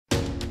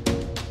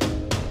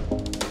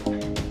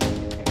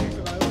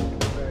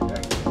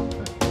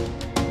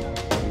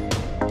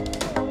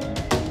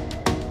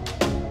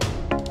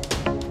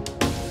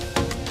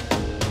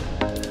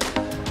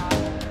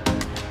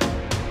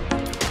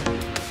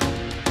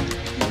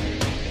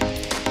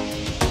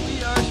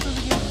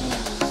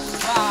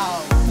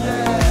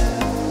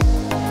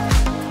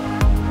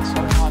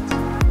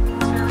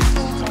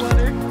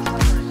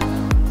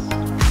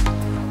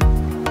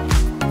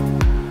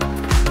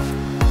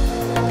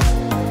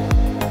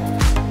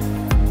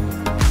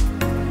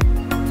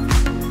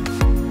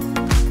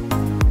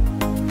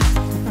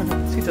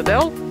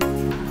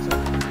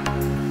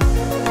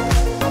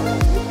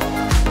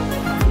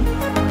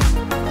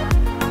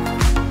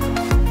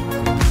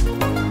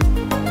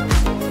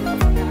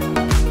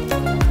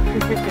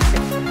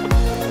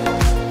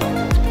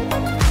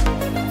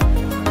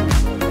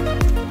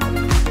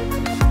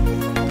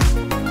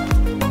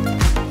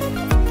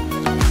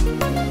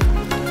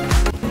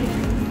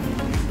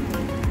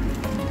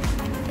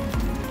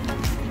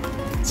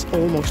It's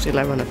almost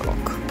 11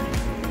 o'clock.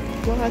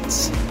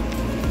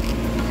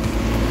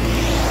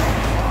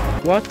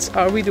 What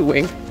are we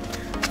doing?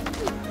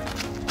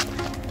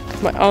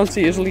 My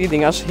auntie is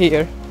leading us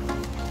here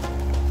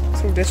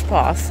through this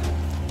path.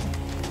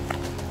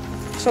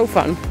 So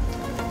fun.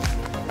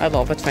 I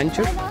love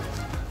adventure.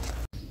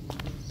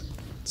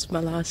 It's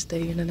my last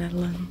day in the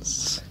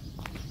Netherlands.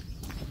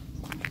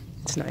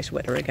 It's nice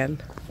weather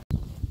again.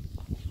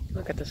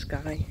 Look at the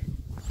sky.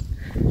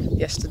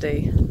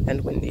 Yesterday,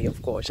 and windy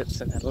of course, it's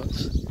the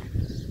Netherlands.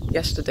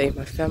 Yesterday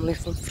my family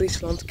from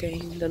Friesland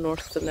came, the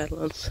north of the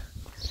Netherlands.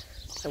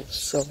 I was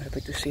so happy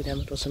to see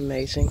them, it was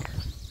amazing.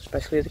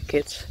 Especially the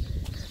kids.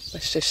 My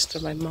sister,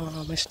 my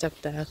mom, my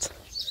stepdad.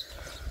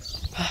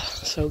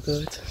 So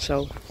good.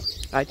 So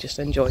I just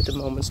enjoyed the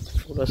moments to the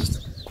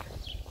fullest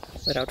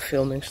without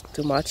filming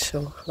too much.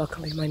 So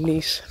luckily my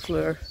niece,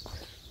 Fleur,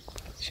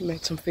 she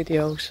made some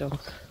videos so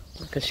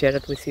I can share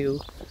it with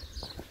you.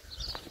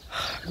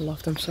 I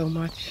love them so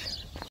much.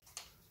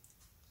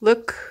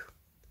 Look,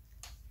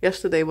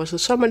 yesterday was a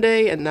summer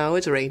day and now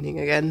it's raining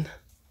again.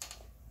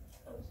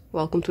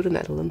 Welcome to the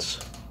Netherlands.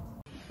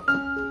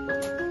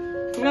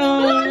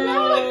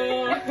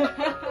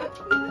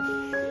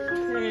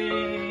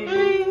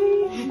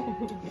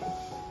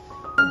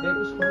 Dit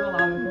is gewoon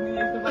aan, ik moet niet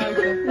even naar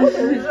buiten.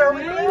 Zo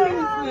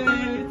leuk!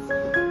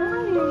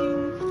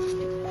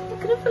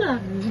 Knuffelen!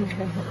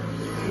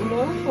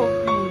 Hallo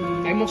Poppy!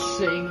 Helemaal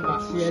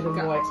zenuwachtig. Zie jij er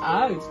mooi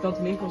uit. Dat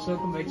Winkel is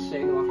ook een beetje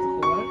zenuwachtig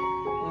hoor.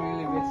 Om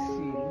jullie weer te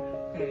zien.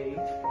 Hey.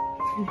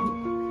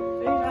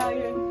 Hey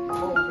Ryan.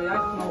 Oh, ben jij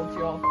genoemd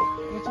joh.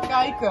 Moet je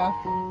kijken.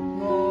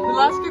 De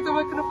laatste keer toen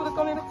we knuffelen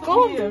kan je nog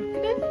van hier.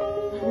 Knuffel!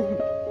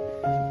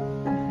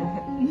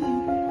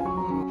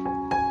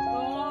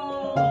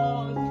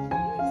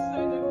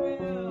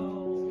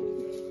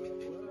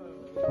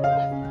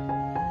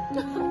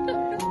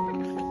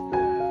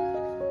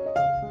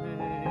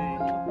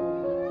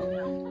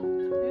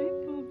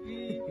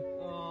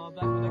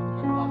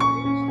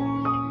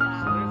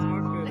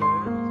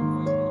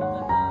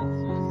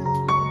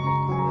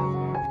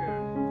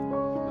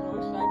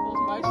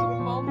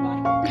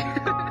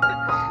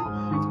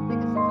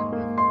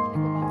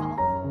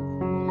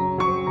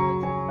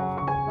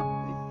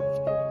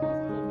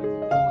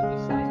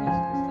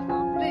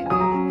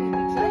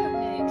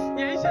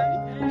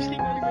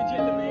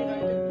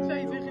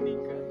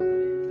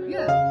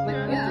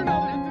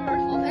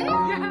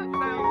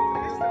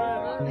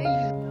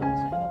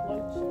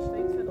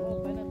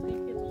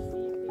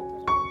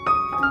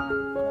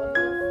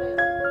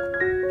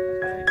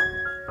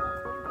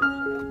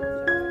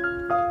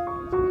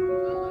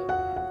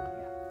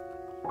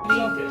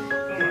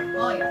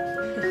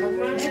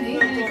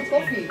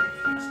 Koffie.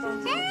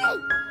 Hey!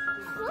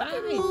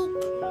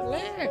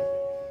 Lekker!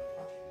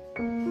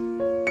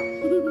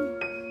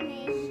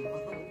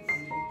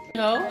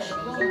 Roos?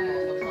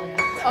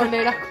 Oh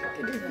nee, dat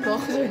kan ik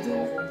nog zo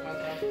doen.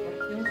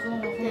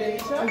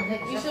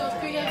 Wat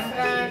kun jij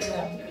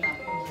vragen?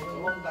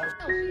 Wat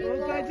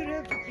zijn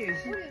er eventjes?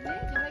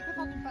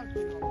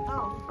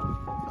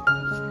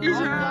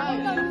 Isa!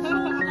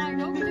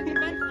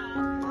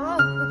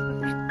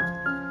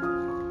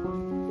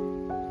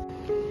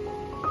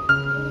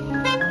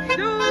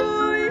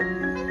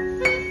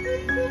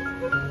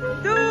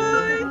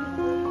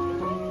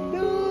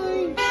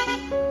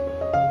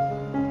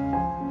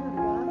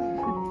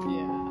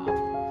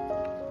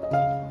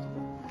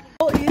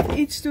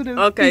 To the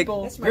okay,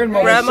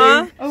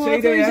 Grandma,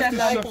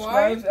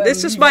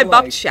 this is my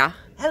babcia.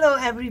 Hello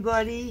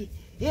everybody,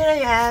 here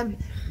I am,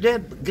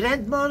 the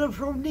grandmother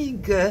from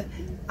Nienke.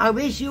 I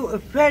wish you a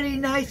very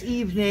nice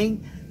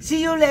evening.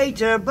 See you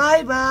later,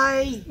 bye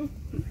bye.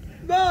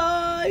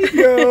 Bye.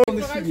 Yo.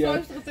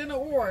 Fluistert in haar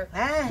oor.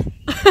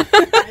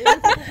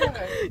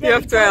 You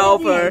have to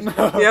help her.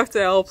 You have to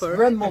help her.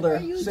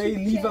 Grandmother, say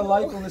leave a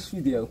like on this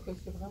video.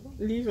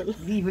 Leave a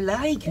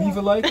like. Leave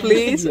a like,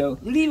 please. To the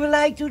video. Leave a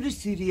like to the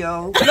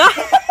studio.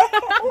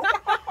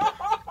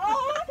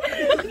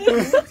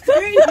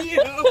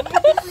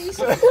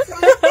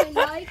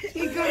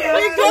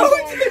 We're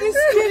going to the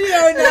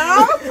studio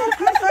now.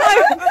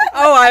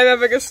 Oh, I'm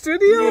having a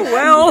studio?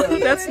 Well,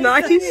 that's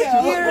nice. Leave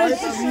a like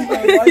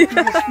to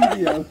this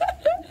video.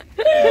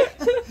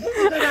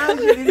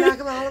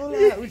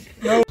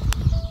 No.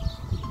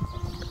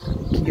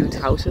 Cute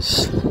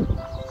houses.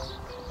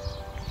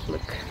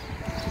 Look.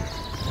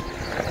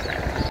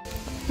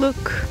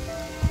 Look.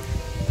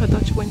 A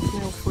Dutch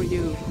windmill for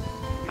you.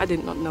 I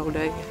did not know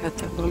they had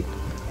one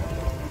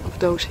of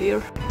those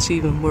here. It's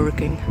even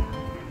working.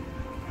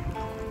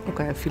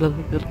 Okay, I feel a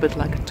little bit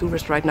like a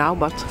tourist right now,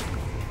 but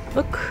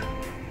look.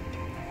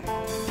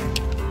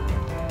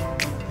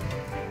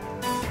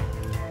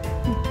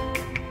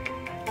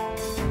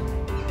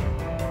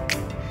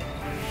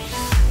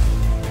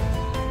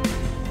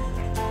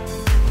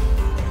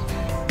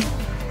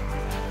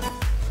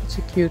 It's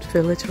a cute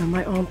village where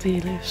my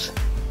auntie lives.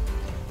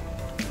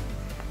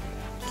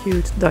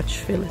 Cute Dutch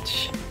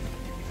village.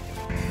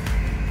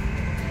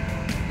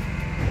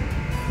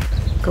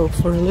 Go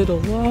for a little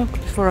walk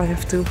before I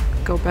have to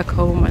go back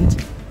home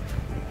and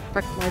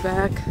Packed my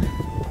bag.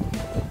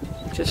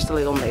 Just a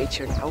little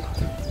nature now.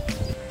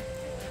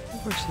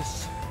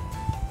 Horses.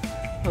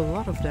 A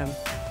lot of them.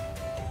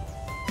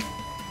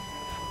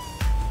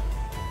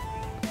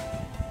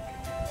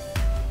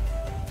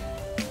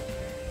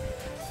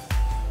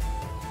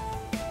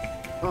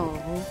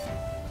 Oh.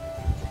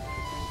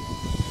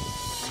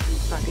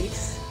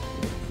 Buddies.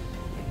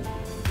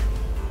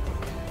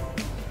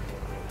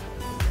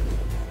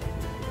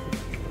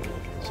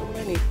 So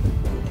many.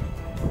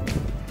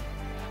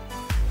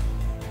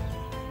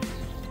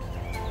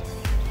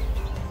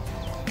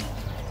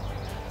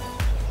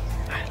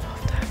 I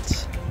love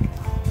that.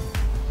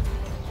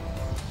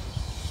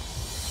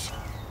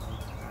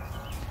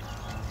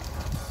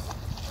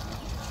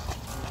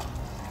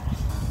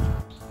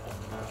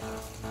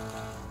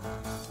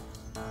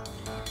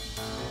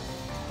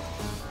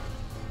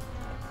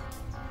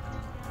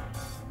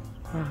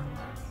 Wow.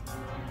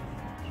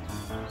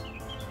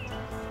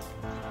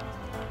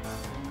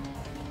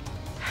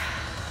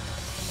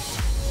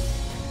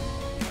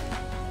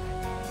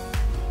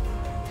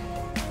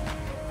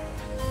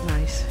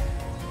 Nice.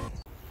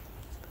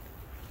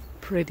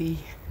 Pretty.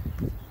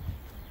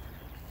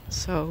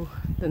 So,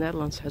 the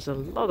Netherlands has a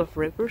lot of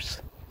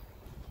rivers.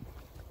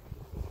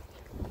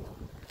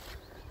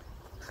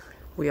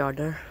 We are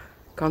the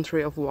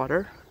country of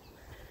water,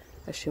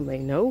 as you may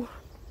know.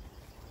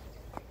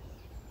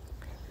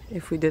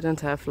 If we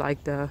didn't have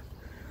like the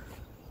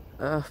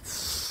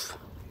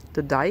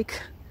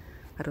dike,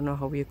 I don't know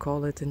how you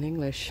call it in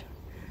English,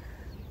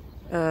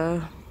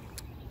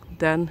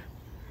 then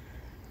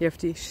you have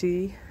the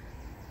sea,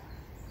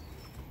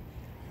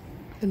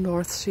 the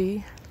North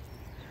Sea,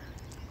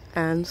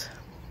 and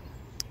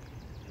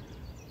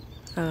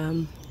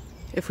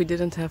if we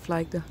didn't have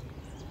like the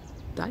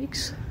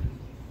dikes,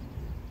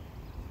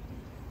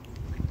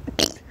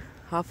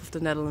 half of the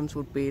Netherlands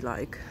would be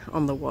like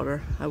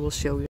underwater. I will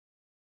show you.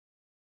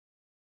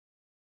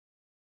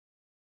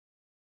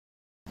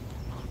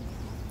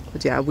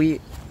 But yeah, we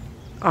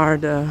are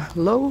the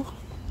low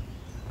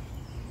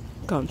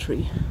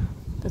country.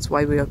 That's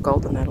why we are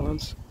called the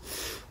Netherlands.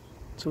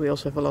 So we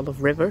also have a lot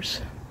of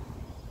rivers.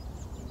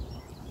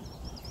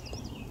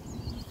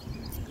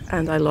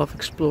 And I love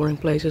exploring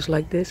places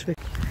like this.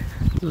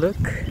 Look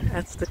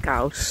at the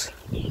cows.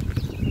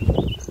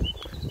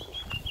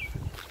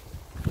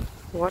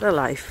 What a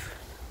life.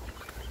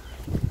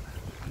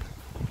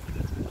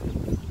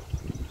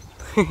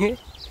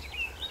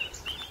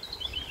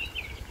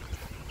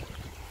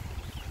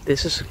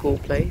 This is a cool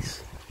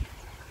place.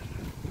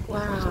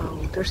 Wow,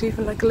 there's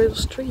even like a little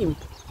stream.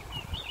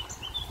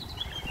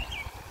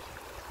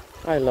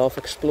 I love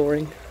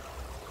exploring.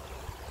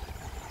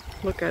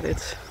 Look at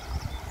it.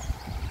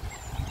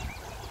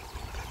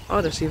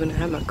 Oh, there's even a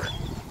hammock.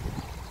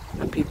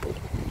 And people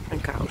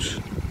and cows.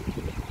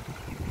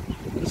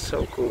 It's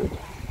so cool.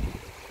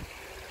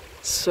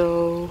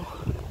 So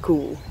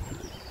cool.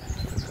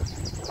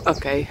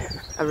 Okay,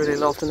 I really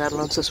love the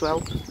Netherlands as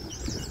well.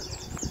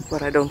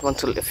 But I don't want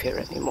to live here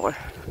anymore.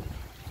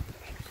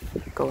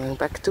 Going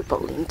back to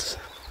Poland.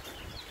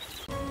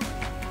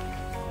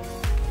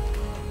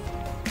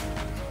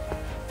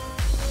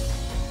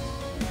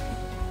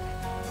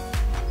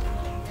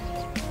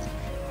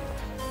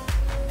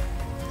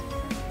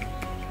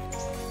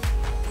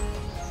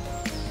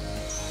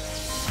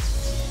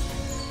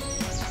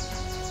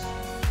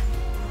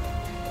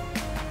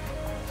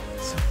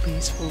 So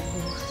peaceful.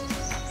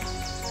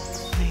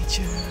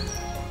 Nature.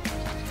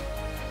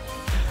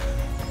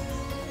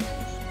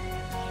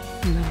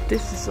 Now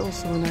this is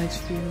also a nice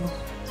view.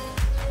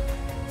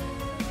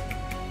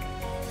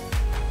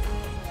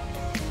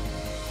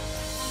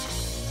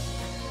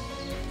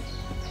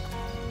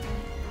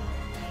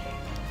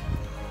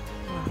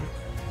 Wow.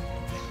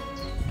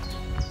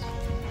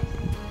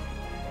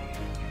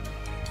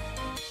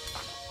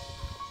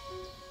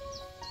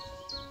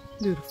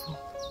 Beautiful.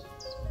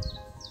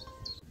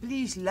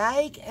 Please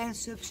like and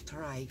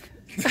subscribe.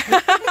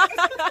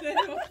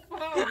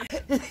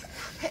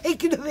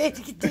 weet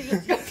ik het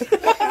niet.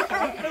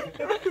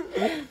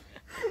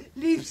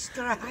 Liefst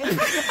like.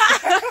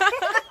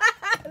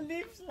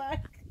 Liefst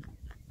like.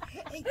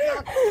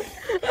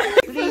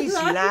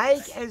 Please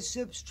like and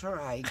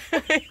subscribe.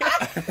 Ik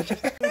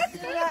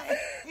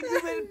doe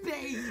met een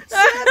beet.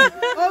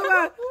 Oh,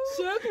 maar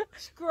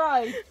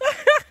subscribe.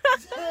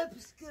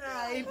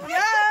 Subscribe.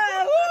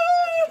 Ja!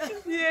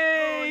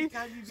 Yay!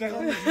 Zeg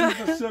anders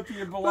liever sub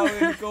hier below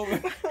in de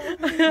comment.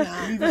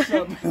 Liever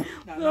sub.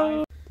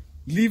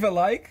 Liever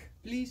like.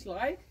 Please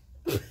like.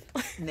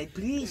 Nee,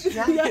 please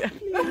like.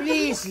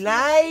 Please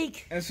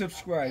like. En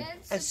subscribe.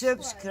 En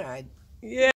subscribe. Yeah.